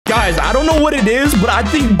Guys, I don't know what it is, but I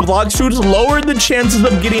think Blox fruits lower the chances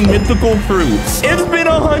of getting mythical fruits. It's been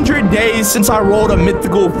 100 days since I rolled a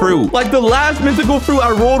mythical fruit. Like the last mythical fruit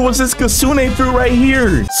I rolled was this Kasune fruit right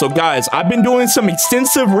here. So guys, I've been doing some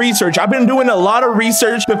extensive research. I've been doing a lot of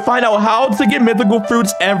research to find out how to get mythical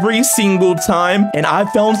fruits every single time. And I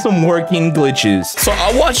found some working glitches. So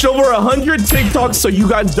I watched over 100 TikToks so you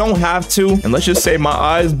guys don't have to. And let's just say my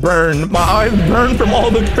eyes burn. My eyes burn from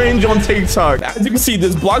all the cringe on TikTok. As you can see,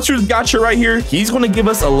 this Blox fruit gotcha right here. He's going to give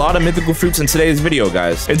us a lot of mythical fruits in today's video,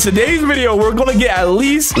 guys. In today's video, we're going to get at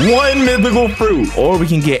least 1 mythical fruit, or we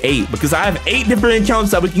can get 8 because I have 8 different accounts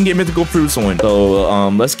that we can get mythical fruits on. So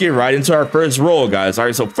let's get right into our first roll, guys. All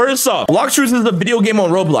right, so first off, Blox fruits is a video game on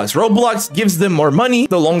Roblox. Roblox gives them more money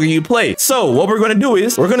the longer you play. So what we're going to do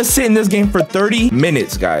is we're going to sit in this game for 30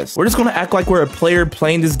 minutes, guys. We're just going to act like we're a player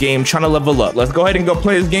playing this game, trying to level up. Let's go ahead and go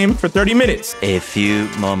play this game for 30 minutes. A few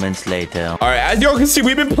moments later. All right, as y'all can see,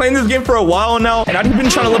 we've been playing this game for a while now, and I've been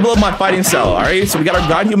trying to level up my fighting style. All right, so we got our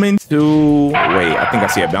god human to wait. I think I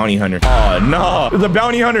see a bounty hunter. Oh no, there's a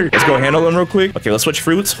bounty hunter. Let's go handle him real quick. Okay, let's switch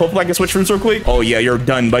fruits. Hopefully I can switch fruits real quick. Oh yeah, you're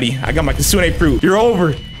done, buddy. I got my Kasune fruit. You're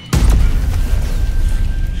over.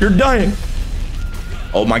 You're dying.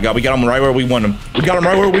 Oh my god, we got him right where we want him. We got him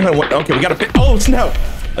right where we want him. Okay, we got to fit. Oh snap.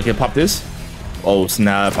 Okay, pop this. Oh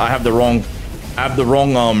snap. I have the wrong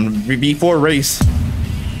V4 race.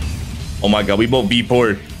 Oh my god, we both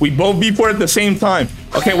V4'd. We both V4'd at the same time.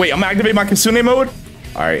 Okay, wait, I'm gonna activate my Kasune mode.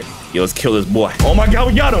 All right, yo, let's kill this boy. Oh my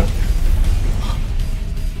god, we got him.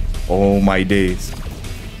 Oh my days.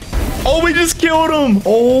 Oh, we just killed him.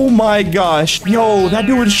 Oh my gosh. Yo, that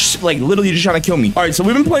dude was like literally just trying to kill me. All right, so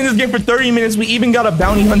we've been playing this game for 30 minutes. We even got a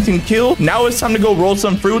bounty hunting kill. Now it's time to go roll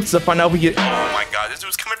some fruits to find out if we get... Oh my god, this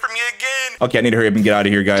dude's coming for me again. Okay, I need to hurry up and get out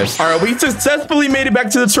of here, guys. All right, we successfully made it back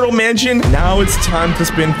to the turtle mansion. Now it's time to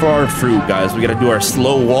spin for our fruit, guys. We got to do our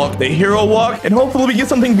slow walk, the hero walk, and hopefully we get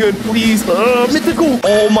something good, please. Mythical.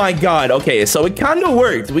 Oh my god. Okay, so it kind of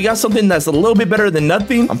worked. We got something that's a little bit better than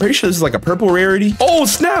nothing. I'm pretty sure this is like a purple rarity. Oh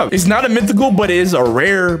snap. It's not a mythical, but it is a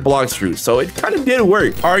rare Blox fruit, so it kind of did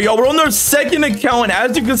work. All right, y'all, we're on our second account, and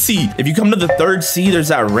as you can see, if you come to the third C, there's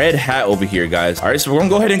that red hat over here, guys. All right, so we're gonna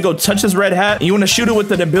go ahead and go touch this red hat, and you want to shoot it with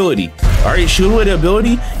an ability. All right, shoot it with an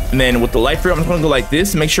ability, and then with the life fruit, I'm just gonna go like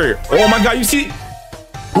this. Make sure. Oh my god, you see?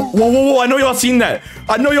 Whoa, I know y'all seen that.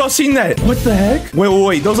 I know y'all seen that. What the heck?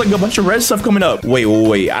 Wait. There's like a bunch of red stuff coming up.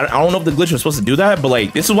 Wait. I don't know if the glitch was supposed to do that, but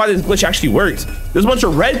like, this is why this glitch actually works. There's a bunch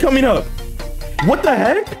of red coming up. What the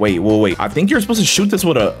heck? Wait. I think you're supposed to shoot this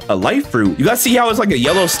with a life fruit. You guys see how it's like a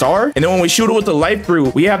yellow star? And then when we shoot it with the life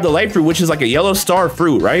fruit, we have the life fruit, which is like a yellow star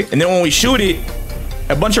fruit, right? And then when we shoot it,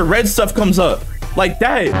 a bunch of red stuff comes up. Like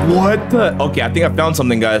that. What the? Okay, I think I found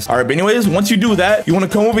something, guys. All right, but anyways, once you do that, you want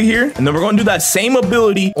to come over here, and then we're going to do that same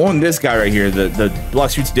ability on this guy right here, the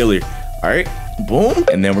Blox fruits dealer. All right, boom.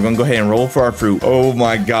 And then we're going to go ahead and roll for our fruit. Oh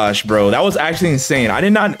my gosh, bro. That was actually insane. I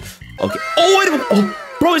did not... Okay. Oh.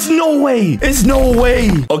 Bro, it's no way. It's no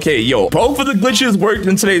way. Okay, yo, both of the glitches worked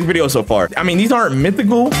in today's video so far. I mean, these aren't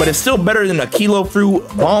mythical, but it's still better than a kilo fruit,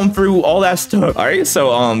 bomb fruit, all that stuff. All right,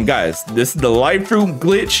 so guys, this is the life fruit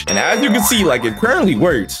glitch, and as you can see, like it currently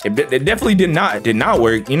works. It definitely did not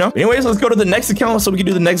work, you know. Anyways, let's go to the next account so we can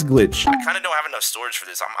do the next glitch. I kind of don't have enough storage for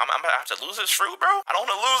this. I'm gonna have to lose this fruit, bro. I don't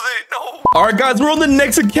want to lose it. No. All right, guys, we're on the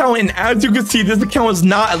next account, and as you can see, this account is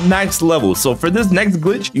not max level. So for this next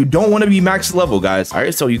glitch, you don't want to be max level, guys. All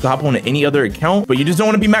right, so you can hop on to any other account, but you just don't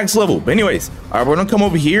want to be max level. But anyways, all right, we're gonna come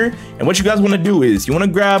over here, and what you guys want to do is you want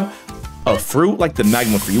to grab a fruit like the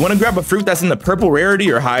magma fruit. You want to grab a fruit that's in the purple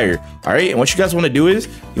rarity or higher. All right, and what you guys want to do is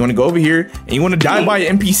you want to go over here and you want to die by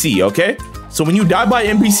an NPC. Okay, so when you die by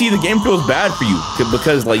an NPC, the game feels bad for you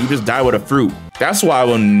because like you just die with a fruit. That's why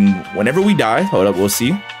whenever we die, hold up, we'll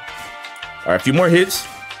see. All right, a few more hits.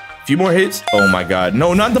 Oh my god,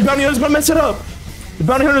 no, not the bounty hunter's gonna mess it up. The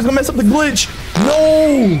bounty hunter's gonna mess up the glitch.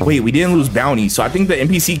 No! Wait, we didn't lose bounty, so I think the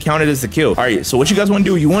NPC counted as the kill. All right, so what you guys want to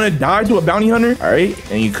do, you want to die to a bounty hunter, all right?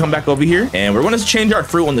 And you come back over here, and we're going to change our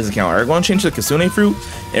fruit on this account, all right? We're going to change the Kasune fruit,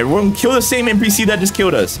 and we're going to kill the same NPC that just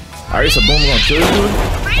killed us. All right, so boom, we're going to kill this dude. All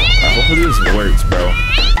right, hopefully this works, bro.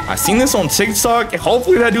 I seen this on TikTok, and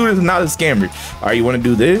hopefully that dude is not a scammer. All right, you want to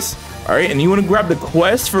do this. All right, and you want to grab the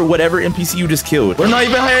quest for whatever NPC you just killed. We're not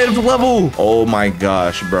even high enough level. Oh my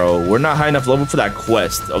gosh, bro. We're not high enough level for that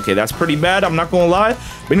quest. Okay, that's pretty bad. I'm not going to lie.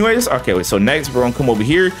 But anyways, okay, wait, so next we're going to come over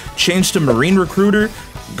here, change to Marine Recruiter,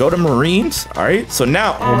 go to Marines. All right, so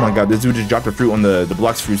now, oh my god, this dude just dropped a fruit on the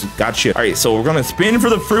Blox fruits. Gotcha. All right, so we're going to spin for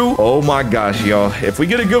the fruit. Oh my gosh, y'all. If we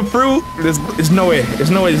get a good fruit, there's no way. There's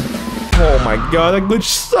no way. Oh my god, that glitch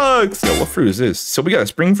sucks. Yo, what fruit is this? So we got a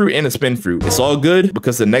spring fruit and a spin fruit. It's all good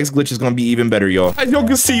because the next glitch is gonna be even better, y'all. As y'all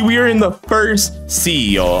can see, we are in the first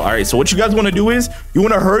sea, y'all. All right, so what you guys want to do is you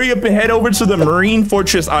want to hurry up and head over to the Marine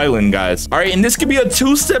Fortress Island, guys. All right, and this could be a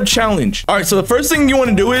 2-step challenge. All right, so the first thing you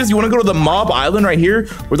want to do is you want to go to the mob island right here,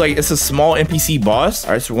 where like it's a small NPC boss.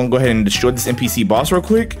 All right, so we're gonna go ahead and destroy this NPC boss real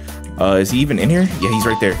quick. Is he even in here? Yeah, he's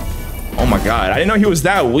right there. Oh my god, I didn't know he was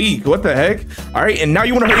that weak. What the heck? All right, and now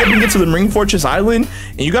you want to hurry up and get to the Marine Fortress Island,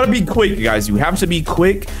 and you got to be quick, guys. You have to be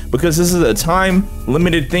quick because this is a time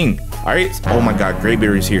limited thing. All right. Oh my god,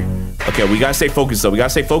 Grayberry's here. Okay, we gotta stay focused though. We gotta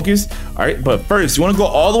stay focused. All right, but first you want to go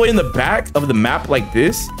all the way in the back of the map like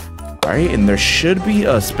this. All right, and there should be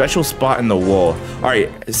a special spot in the wall. All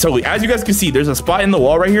right, so as you guys can see, there's a spot in the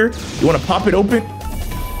wall right here. You want to pop it open.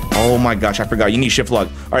 Oh my gosh, I forgot. You need shift lock.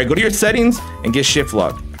 All right, go to your settings and get shift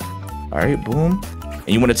lock. All right, boom. And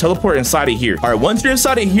you want to teleport inside of here. All right, once you're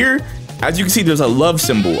inside of here, as you can see, there's a love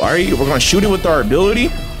symbol. All right, we're going to shoot it with our ability.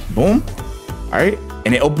 Boom. All right,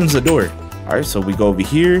 and it opens the door. All right, so we go over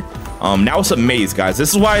here. Now it's a maze, guys. This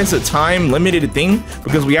is why it's a time limited thing,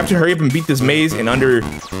 because we have to hurry up and beat this maze in under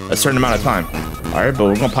a certain amount of time. All right, but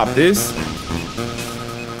we're going to pop this.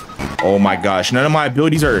 Oh my gosh, none of my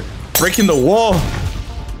abilities are breaking the wall.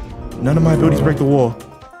 None of my abilities break the wall.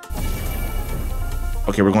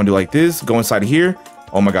 Okay, we're gonna do like this. Go inside of here.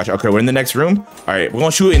 Oh my gosh. Okay, we're in the next room. All right, we're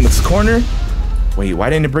gonna shoot it in this corner. Wait, why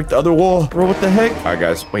didn't it break the other wall? Bro, what the heck? All right,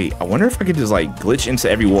 guys. Wait, I wonder if I could just like glitch into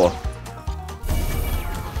every wall.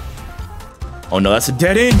 Oh no, that's a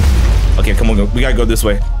dead end. Okay, come on. We gotta go this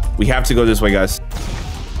way. We have to go this way, guys.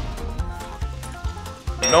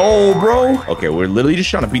 No, bro. Okay, we're literally just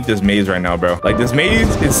trying to beat this maze right now, bro. Like, this maze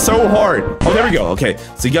is so hard. Oh, there we go. Okay,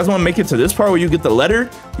 so you guys want to make it to this part where you get the letter.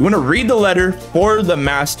 You want to read the letter for the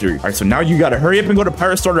master. All right, so now you got to hurry up and go to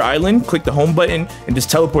Pirate Starter Island. Click the home button and just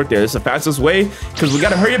teleport there. It's the fastest way because we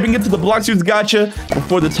got to hurry up and get to the Blox who's gotcha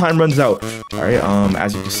before the time runs out. All right,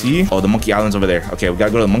 as you can see, oh, the Monkey Island's over there. Okay, we got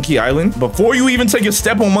to go to the Monkey Island. Before you even take a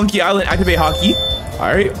step on Monkey Island, activate hockey. All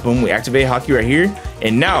right, boom, we activate hockey right here.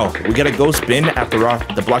 And now we gotta go spin after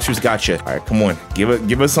the Blox who's gotcha. All right, come on,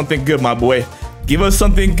 give us something good, my boy. Give us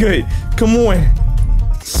something good. Come on,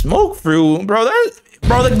 smoke fruit, bro.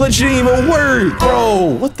 Bro, the glitch didn't even work,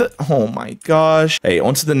 bro. What the? Oh my gosh. Hey,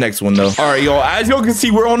 on to the next one though. All right, y'all. As y'all can see,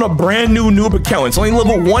 we're on a brand new noob account. It's only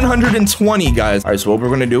level 120, guys. All right, so what we're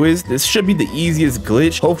gonna do is this should be the easiest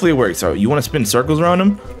glitch. Hopefully it works. All right, you want to spin circles around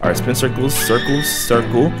them? All right, spin circles, circles,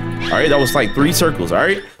 circle. All right, that was like 3 circles. All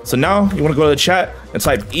right, so now you want to go to the chat and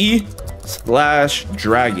type E/dragon.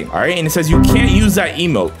 All right, and it says you can't use that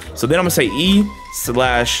emote. So then I'm gonna say E/leopard.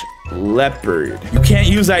 You can't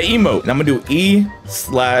use that emote. And I'm gonna do E/kitsune.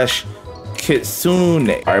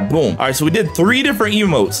 All right, boom. All right, so we did 3 different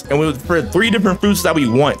emotes and we for 3 different fruits that we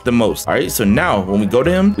want the most. All right, so now when we go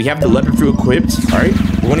to him, we have the leopard fruit equipped. All right,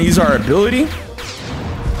 we're gonna use our ability.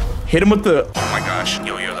 Hit him with the, oh my gosh.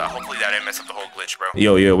 Yo, hopefully that didn't mess up the whole glitch, bro.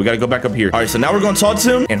 Yo, we gotta go back up here. All right, so now we're gonna talk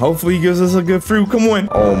to him and hopefully he gives us a good fruit. Come on.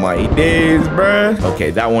 Oh my days, bro.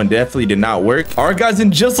 Okay, that one definitely did not work. All right, guys,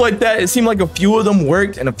 and just like that, it seemed like a few of them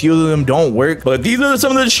worked and a few of them don't work. But these are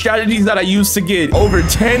some of the strategies that I used to get over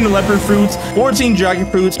 10 leopard fruits, 14 dragon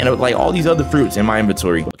fruits, and like all these other fruits in my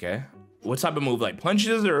inventory. Okay. What type of move? Like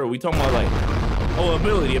punches, or are we talking about like, oh,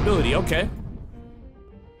 ability, okay.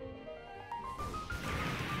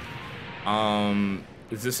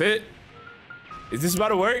 Is this it? Is this about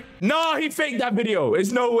to work? No, he faked that video.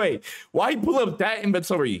 There's no way. Why he pull up that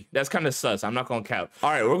inventory? That's kind of sus. I'm not gonna cap.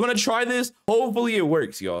 All right, we're gonna try this. Hopefully it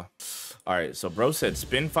works, y'all. All right, so bro said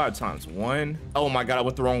spin 5 times. 1. Oh my God, I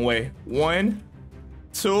went the wrong way. 1,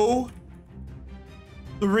 2,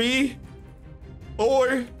 3,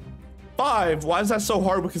 4, 5. Why is that so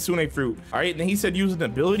hard with Kitsune fruit? All right, and then he said use an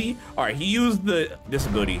ability. All right, he used this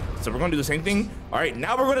ability. So we're gonna do the same thing. All right,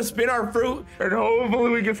 now we're gonna spin our fruit and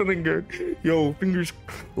hopefully we get something good. Yo, fingers.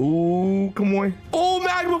 Ooh, come on. Oh,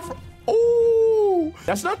 magma. Oh,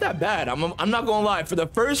 that's not that bad. I'm not gonna lie. For the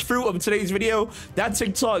first fruit of today's video, that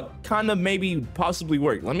TikTok kind of maybe possibly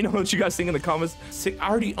worked. Let me know what you guys think in the comments. I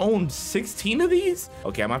already own 16 of these.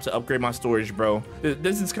 Okay, I'm gonna have to upgrade my storage, bro.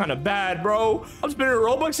 This is kind of bad, bro. I'm spending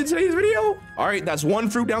Robux in today's video. All right, that's 1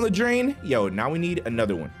 fruit down the drain. Yo, now we need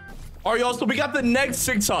another one. All right, y'all, so we got the next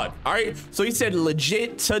TikTok. All right, so he said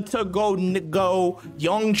legit to go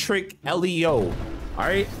young trick LEO. All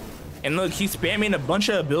right. And look, he's spamming a bunch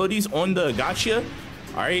of abilities on the gotcha.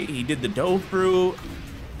 All right, he did the dough fruit.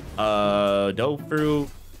 All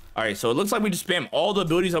right, so it looks like we just spam all the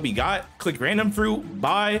abilities that we got. Click random fruit,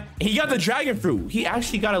 buy. He got the dragon fruit. He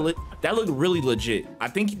actually got that looked really legit. I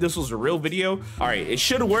think this was a real video. All right, it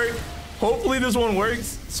should work. Hopefully this one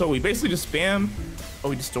works. So we basically just spam. Oh,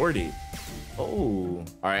 we distort it. Oh,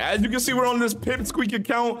 all right. As you can see, we're on this Pipsqueak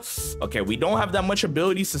account. Okay, we don't have that much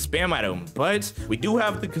abilities to spam at him, but we do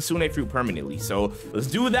have the Kitsune fruit permanently. So let's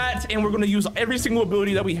do that, and we're gonna use every single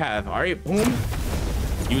ability that we have. All right, boom.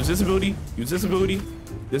 Use this ability. Use this ability.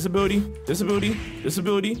 This ability. This ability. This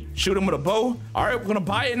ability. Shoot him with a bow. All right, we're gonna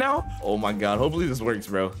buy it now. Oh my God, hopefully this works,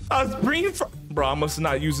 bro. Bro, I must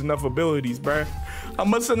not use enough abilities, bro. I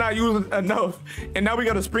must have not used enough. And now we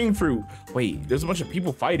got a spring fruit. Wait, there's a bunch of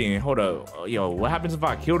people fighting. Hold up. Yo, what happens if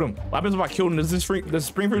I killed him? What happens if I killed him? Does the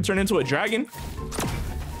spring fruit turn into a dragon?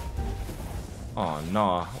 Oh,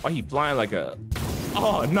 no. Why he flying like a...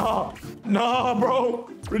 Oh, no. No, bro.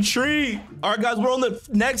 Retreat. All right, guys, we're on the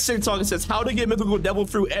next TikTok. It says how to get mythical devil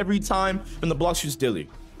fruit every time from the Blox juice dealer.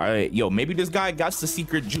 All right, yo, maybe this guy got the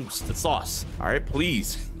secret juice, the sauce. All right,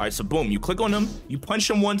 please. All right, so boom, you click on him, you punch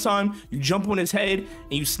him one time, you jump on his head,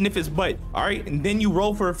 and you sniff his butt. All right, and then you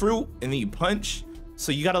roll for a fruit, and then you punch.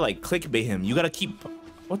 So you gotta like clickbait him. You gotta keep,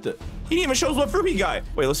 what the? He didn't even show us what fruit he got.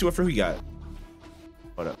 Wait, let's see what fruit he got.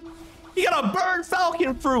 Hold up. He got a bird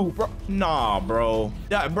falcon fruit, bro. Nah, bro.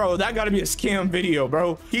 That gotta be a scam video,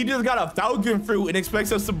 bro. He just got a falcon fruit and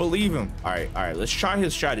expects us to believe him. All right, let's try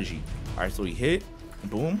his strategy. All right, so he hit.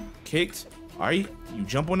 Boom, kicked. All right, you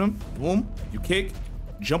jump on him. Boom, you kick.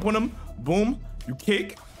 Jump on him. Boom, you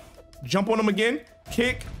kick. Jump on him again.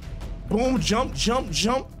 Kick. Boom, jump, jump,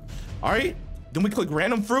 jump. All right, then we click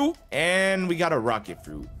random fruit and we got a rocket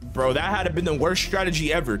fruit. Bro, that had been the worst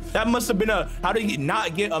strategy ever. That must have been a how do you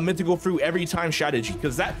not get a mythical fruit every time strategy.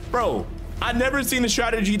 Because that, bro, I never seen a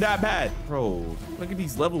strategy that bad. Bro, look at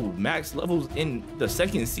these max levels in the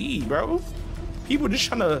second seed, bro. People just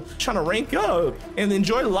trying to rank up and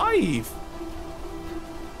enjoy life.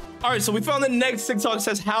 All right, so we found the next TikTok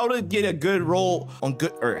says how to get a good roll on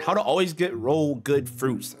good, or how to always get roll good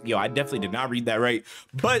fruits. Yo, I definitely did not read that right,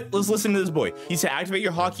 but let's listen to this boy. He said activate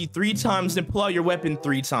your hockey 3 times, then pull out your weapon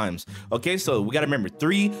 3 times. Okay, so we gotta remember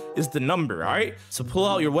 3 is the number. All right, so pull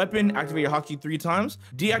out your weapon, activate your hockey 3 times,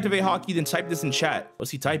 deactivate hockey, then type this in chat.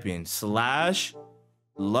 What's he typing? /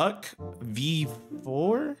 luck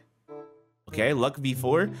v4. Okay, luck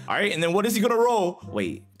v4. All right, and then what is he gonna roll?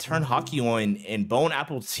 Wait, turn hockey on and bone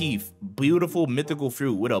apple teeth. Beautiful mythical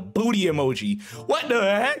fruit with a booty emoji. What the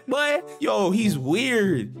heck, boy? Yo, he's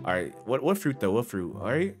weird. All right, what fruit though? What fruit? All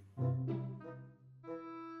right.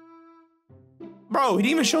 Bro, he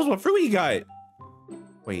didn't even show us what fruit he got.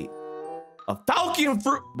 Wait. A falcon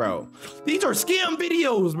fruit, bro. These are scam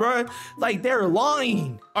videos, bro. Like, they're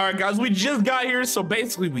lying. All right, guys, we just got here. So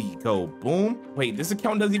basically we go boom. Wait, this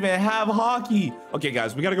account doesn't even have hockey. Okay,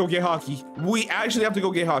 guys, we gotta go get hockey. We actually have to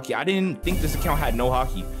go get hockey. I didn't think this account had no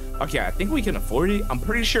hockey. Okay, I think we can afford it. I'm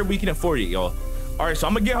pretty sure we can afford it, y'all. All right, so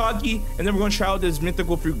I'm gonna get hockey and then we're gonna try out this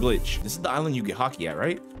mythical fruit glitch. This is the island you get hockey at,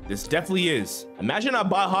 right? This definitely is. Imagine I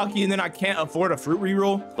buy hockey and then I can't afford a fruit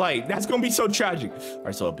reroll. Like, that's gonna be so tragic. All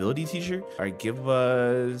right, so ability teacher. All right, give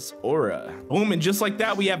us aura. Boom, and just like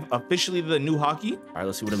that, we have officially the new hockey. All right,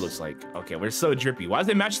 let's see what it looks like. Okay, we're so drippy. Why does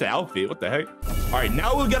it match the outfit? What the heck? All right,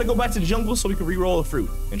 now we gotta go back to the jungle so we can reroll a fruit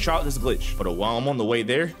and try out this glitch. But while I'm on the way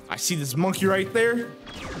there, I see this monkey right there.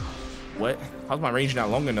 What? How's my range not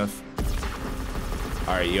long enough?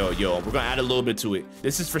 All right, yo, we're gonna add a little bit to it.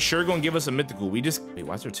 This is for sure gonna give us a mythical. We just, wait,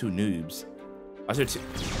 why is there 2 noobs? Why is there 2?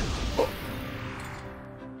 Oh.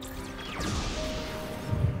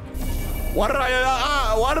 Why did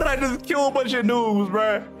I just kill a bunch of noobs,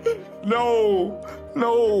 bruh? No,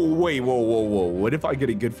 wait, whoa. What if I get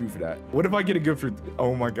a good fruit for that? What if I get a good fruit?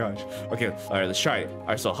 Oh my gosh. Okay, all right, let's try it. All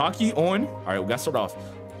right, so hockey on. All right, we gotta start off.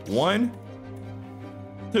 1,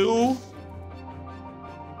 2,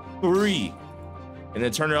 3. And then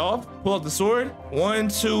turn it off, pull out the sword. 1,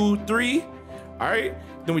 2, 3. All right,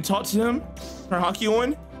 then we talk to him, turn hockey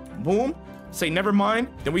on, boom, say never mind.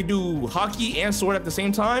 Then we do hockey and sword at the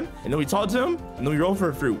same time. And then we talk to him, and then we roll for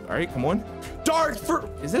a fruit. All right, come on. Dark fruit.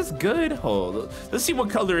 Is this good? Oh, let's see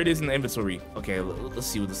what color it is in the inventory. Okay, let's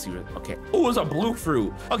see what, okay. Oh, it's a blue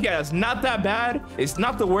fruit. Okay, that's not that bad. It's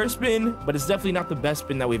not the worst spin, but it's definitely not the best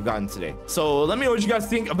spin that we've gotten today. So let me know what you guys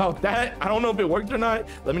think about that. I don't know if it worked or not.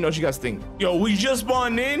 Let me know what you guys think. Yo, we just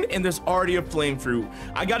spawned in and there's already a flame fruit.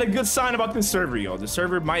 I got a good sign about this server, yo. The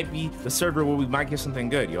server might be the server where we might get something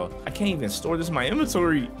good, yo. I can't even store this in my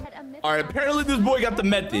inventory. All right, apparently this boy got the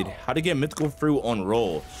method. How to get mythical fruit on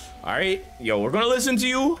roll. All right, yo, we're gonna listen to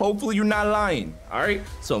you. Hopefully you're not lying. All right,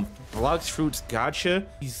 so Blox fruits, gotcha.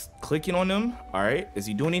 He's clicking on them. All right, is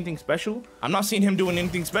he doing anything special? I'm not seeing him doing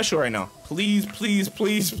anything special right now. Please.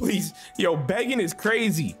 Yo, begging is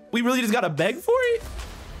crazy. We really just gotta beg for it?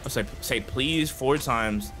 I'll say please 4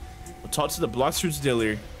 times. We'll talk to the Blox fruits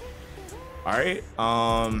dealer. All right.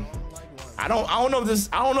 I don't know if this.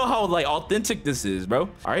 I don't know how like authentic this is, bro.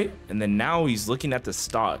 All right. And then now he's looking at the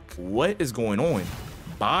stock. What is going on?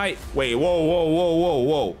 Buy. Wait.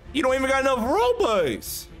 Whoa. You don't even got enough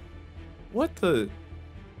Robux. What the?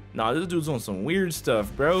 Nah, this dude's on some weird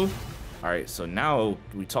stuff, bro. All right. So now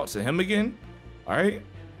we talk to him again. All right.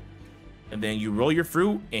 And then you roll your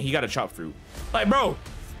fruit, and he got a chopped fruit. Like, bro,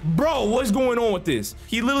 what's going on with this?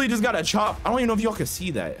 He literally just got a chop. I don't even know if y'all can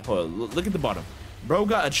see that. Hold on, look at the bottom. Bro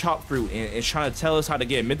got a chopped fruit and is trying to tell us how to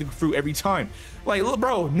get mythical fruit every time. Like, look,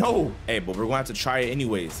 bro, no. Hey, but we're gonna have to try it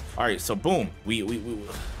anyways. All right, so boom. We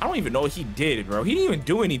I don't even know what he did, bro. He didn't even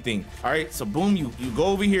do anything. All right, so boom, you go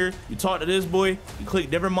over here, you talk to this boy, you click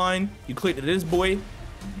never mind, you click to this boy,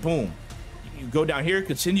 boom. You go down here,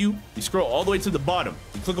 continue, you scroll all the way to the bottom.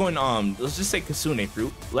 You click on, let's just say Kasune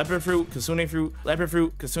fruit, leopard fruit, Kasune fruit, leopard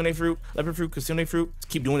fruit, Kasune fruit, leopard fruit, Kasune fruit. Just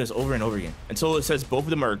keep doing this over and over again until it says both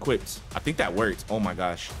of them are equipped. I think that worked. Oh my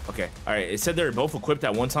gosh. Okay. All right. It said they were both equipped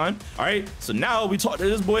at one time. All right. So now we talk to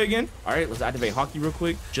this boy again. All right. Let's activate hockey real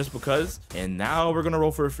quick just because. And now we're going to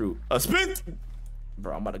roll for a fruit. A spin.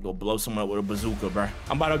 Bro, I'm about to go blow someone up with a bazooka,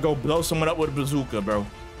 bro.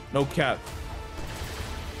 No cap.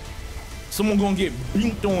 Someone gonna get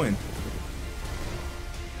beamed on.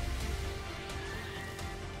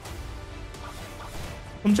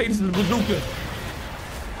 I'm taking this to the bazooka.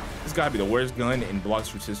 This gotta be the worst gun in Blox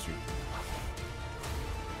history.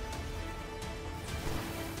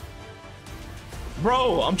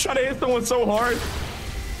 Bro, I'm trying to hit someone so hard.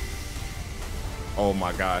 Oh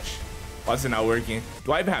my gosh. Why is it not working?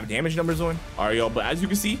 Do I even have damage numbers on? All right, y'all, but as you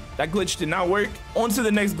can see, that glitch did not work. On to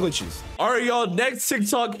the next glitches. All right, y'all, next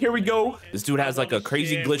TikTok, here we go. This dude has like a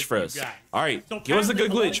crazy glitch for us. All right, give us a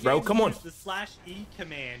good glitch, bro. Come on. The /E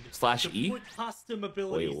command. /E? Put custom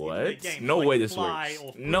abilities Wait, what? into the game, No like way this fly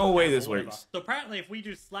works. or No way fly this or whatever. works. So apparently if we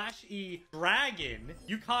do /E dragon,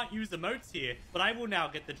 you can't use emotes here, but I will now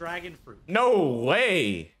get the dragon fruit. No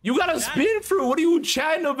way. You got a spin fruit. What are you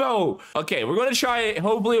chatting about? Okay, we're gonna try it.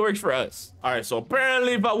 Hopefully it works for us. All right, so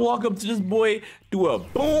apparently if I walk up to this boy, do a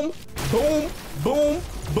boom, boom, boom,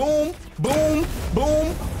 boom, boom,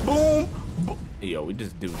 boom, boom, boom. Yo, we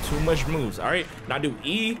just do too much moves. All right, now do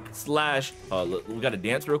E/, look, we gotta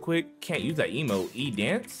dance real quick. Can't use that emote. E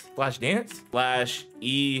dance, /dance,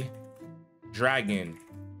 /E dragon.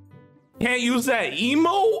 Can't use that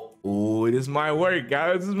emote? Oh, this might work,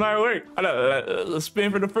 guys. This might work. Let's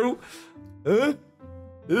spin for the fruit.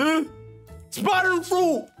 Spider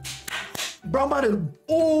fruit. Bro, I'm about to,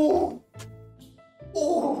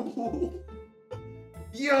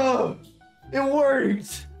 yeah, it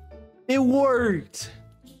worked. It worked.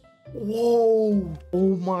 Whoa.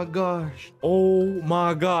 Oh my gosh. Oh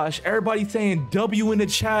my gosh. Everybody saying W in the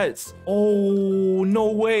chats. Oh,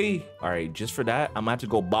 no way. All right, just for that, I'm gonna have to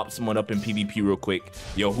go bop someone up in PvP real quick.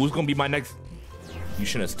 Yo, who's gonna be my next? You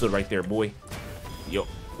shouldn't have stood right there, boy. Yo,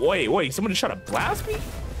 wait, someone just tried to blast me?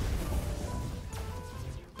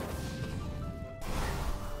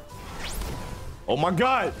 Oh my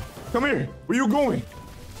God, come here. Where you going?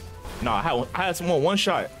 Nah, I had someone one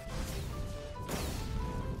shot.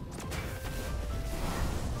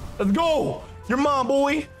 Let's go. Your mom,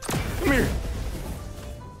 boy. Come here.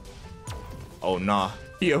 Oh, nah.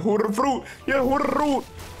 Yeah, who the fruit? Yeah, who the root?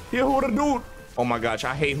 Yeah, who the dude? Oh my gosh,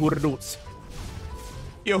 I hate who the dudes.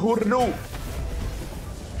 Yeah, who the dude?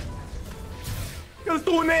 Let's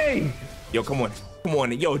do an A. Yo, come on. Come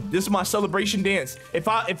on, yo, this is my celebration dance. If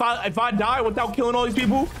I die without killing all these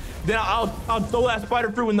people, then I'll throw that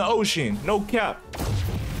spider fruit in the ocean. No cap.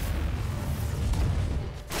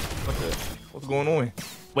 What's going on?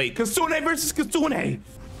 Wait, Kasune versus Kasune.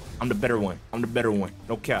 I'm the better one.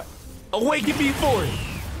 No cap. Awaken me for it.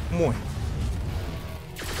 Come on.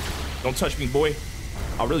 Don't touch me, boy.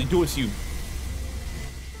 I'll really do it to you.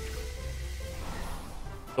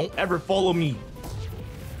 Don't ever follow me.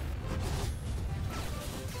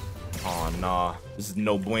 Oh, nah. This is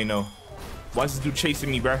no bueno. Why is this dude chasing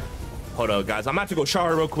me, bruh? Hold up, guys. I'm about to go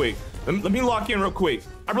shower real quick. Let me lock in real quick.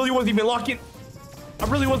 I really wasn't even locking.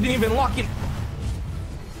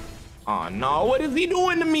 Oh, no. What is he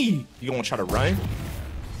doing to me? You gonna try to run?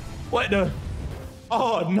 What the?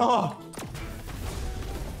 Oh, no.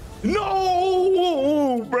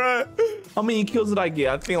 No, bruh. How many kills did I get?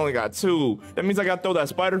 I think I only got 2. That means I gotta throw that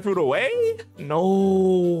spider fruit away?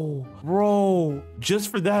 No, bro. Just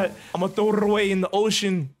for that, I'm gonna throw it away in the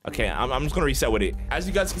ocean. Okay, I'm just gonna reset with it. As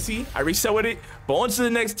you guys can see, I reset with it. But on to the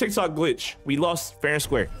next TikTok glitch. We lost fair and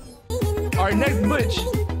square. All right, next glitch.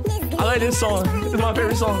 I like this song. This is my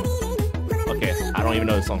favorite song. Okay, I don't even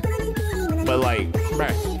know this song. But like,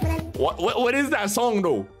 bruh, What is that song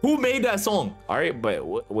though? Who made that song? All right, but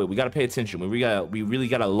wait, we gotta pay attention. We really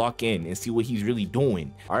gotta lock in and see what he's really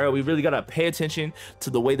doing. All right, we really gotta pay attention to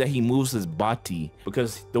the way that he moves his body,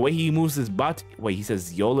 because the way he moves his body. Wait, he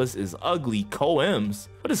says Yolas is ugly. Coems.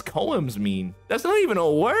 What does coems mean? That's not even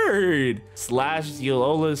a word. Slash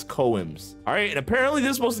Yola's coems. All right, and apparently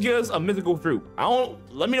this is supposed to give us a mythical fruit.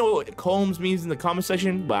 Let me know what coems means in the comment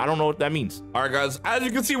section, but I don't know what that means. All right, guys, as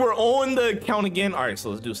you can see, we're on the account again. All right, so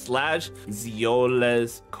let's do slash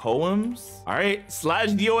Ziola's coems. All right, slash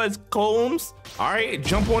Ziola's coems. All right,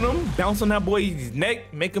 jump on him, bounce on that boy's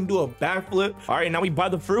neck, make him do a backflip. All right, now we buy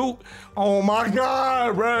the fruit. Oh my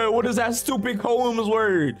God, bro, what is that stupid coems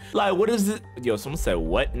word? Like, what is it? Yo, someone said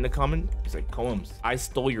what in the comment? It's like, coems, I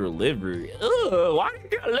stole your liver. Ugh, why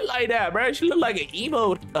do you look like that, bro? She look like an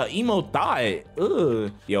emo thigh.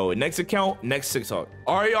 Ugh. Yo, next account, next TikTok.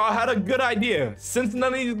 All right, y'all, had a good idea. Since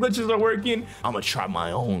none of these glitches are working, I'm gonna try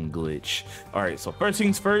my own glitch. All right, so first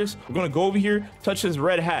things first, we're gonna go over here, touch his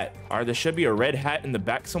red hat. All right, there should be a red hat in the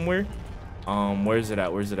back somewhere. Where's it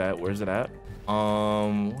at? Where's it at? Where's it at?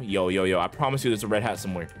 Yo, I promise you there's a red hat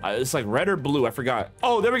somewhere. It's like red or blue, I forgot.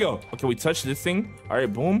 Oh, there we go. Okay, we touch this thing. All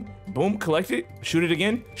right, boom, boom, collect it, shoot it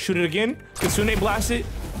again, Kasune blast it,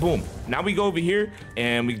 boom. Now we go over here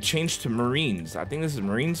and we change to Marines. I think this is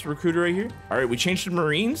Marines recruiter right here. All right, we change to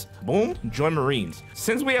Marines, boom, join Marines.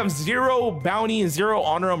 Since we have 0 bounty and 0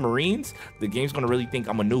 honor on Marines, the game's gonna really think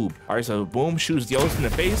I'm a noob. All right, so boom, shoots Yost in the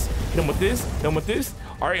face, hit him with this, hit him with this.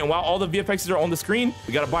 All right, and while all the VFXs are on the screen,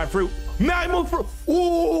 we gotta buy fruit. Magma fruit.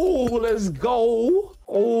 Ooh, let's go.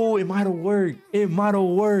 Oh, it might have worked. It might have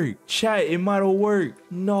worked. Chat, it might have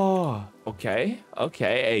worked. No. Okay.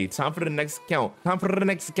 Hey, time for the next account.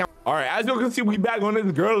 All right, as you can see, we back on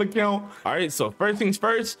this girl account. All right, so first things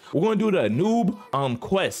first, we're gonna do the noob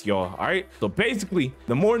quest, y'all. All right, so basically,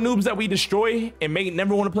 the more noobs that we destroy and make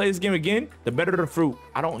never want to play this game again, the better the fruit.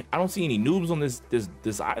 I don't see any noobs on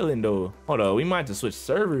this island though. Hold on, we might have to switch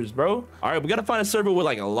servers, bro. All right, we gotta find a server with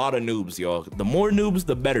like a lot of noobs, y'all. The more noobs,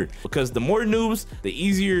 the better, because the more noobs, the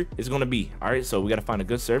easier it's gonna be. All right, so we gotta find a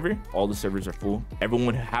good server. All the servers are full.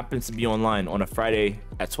 Everyone happens to be online on a Friday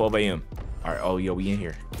at 12 a.m. All right, oh, yo, we in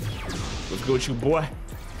here. Let's go with you, boy.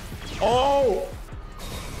 Oh,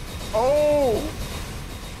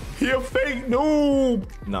 he a fake noob.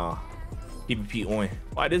 Nah, PvP on.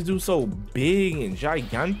 Why this dude so big and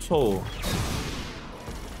giganto?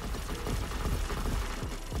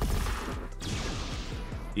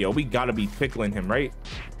 Yo, we gotta be pickling him, right?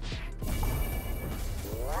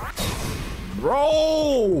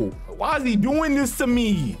 Bro, why is he doing this to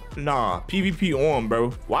me? Nah, PvP on,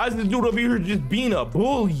 bro. Why is this dude over here just being a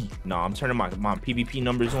bully? Nah, I'm turning my PvP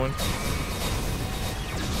numbers on.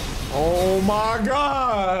 Oh my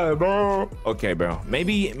God, bro. Okay, bro.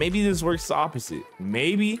 Maybe this works the opposite.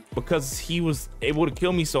 Maybe because he was able to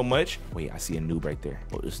kill me so much. Wait, I see a noob right there.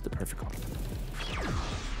 Oh, this is the perfect option.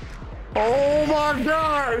 Oh my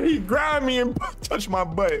God, he grabbed me and touched my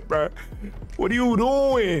butt, bro. What are you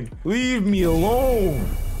doing? Leave me alone.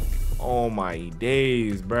 Oh my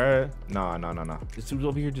days, bruh. Nah. This dude's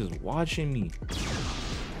over here just watching me.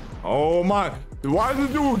 Oh my, why is this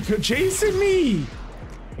dude chasing me?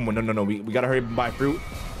 Come on, no. We gotta hurry up and buy fruit.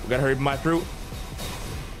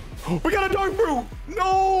 We got a dark fruit.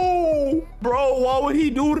 No, bro, why would he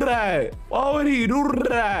do that?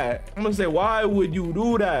 I'm gonna say, why would you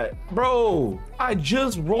do that? Bro, I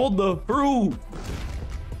just rolled the fruit.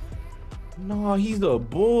 No, he's a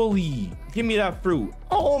bully. Give me that fruit.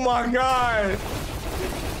 Oh my God.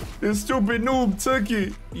 This stupid noob took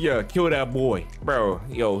it. Yeah, kill that boy. Bro,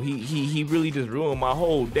 yo, he really just ruined my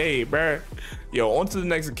whole day, bro. Yo, on to the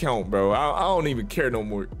next account, bro. I don't even care no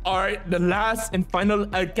more. All right, the last and final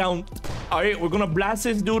account. All right, we're gonna blast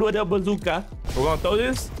this dude with a bazooka. We're gonna throw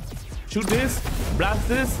this, shoot this, blast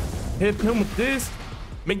this, hit him with this,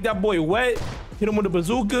 make that boy wet. Hit him with a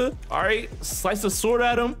bazooka. All right, slice the sword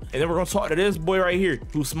at him, and then we're gonna talk to this boy right here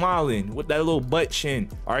who's smiling with that little butt chin.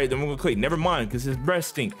 All right, then we're gonna click never mind because his breath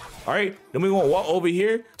stink. All right, then we're gonna walk over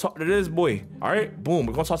here, talk to this boy. All right, boom,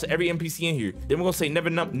 we're gonna talk to every NPC in here. Then we're gonna say never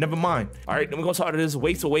mind. All right, then we're gonna talk to this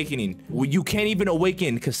Waste Awakening. Well, you can't even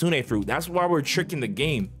awaken Kasune fruit. That's why we're tricking the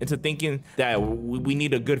game into thinking that we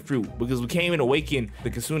need a good fruit, because we can't even awaken the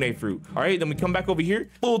Kasune fruit. All right, then we come back over here,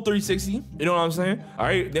 full 360. You know what I'm saying? All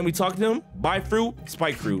right, then we talk to him, buy fruit,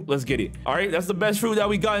 spike fruit. Let's get it. All right, that's the best fruit that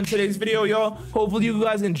we got in today's video, y'all. Hopefully you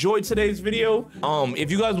guys enjoyed today's video. If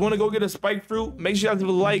you guys want to go get a spike fruit, make sure you guys leave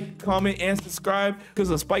a like, comment, and subscribe, because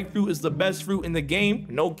the spike fruit is the best fruit in the game.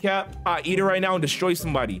 No cap. I eat it right now and destroy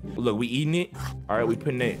somebody. Look, we eating it. All right, we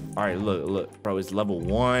putting it. All right, look, bro, it's level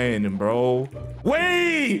 1, bro.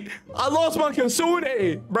 Wait, I lost my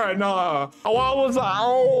Kitsune, bro. Nah, I was like,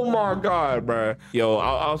 oh my god, bro. Yo,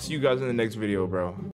 I'll see you guys in the next video, bro.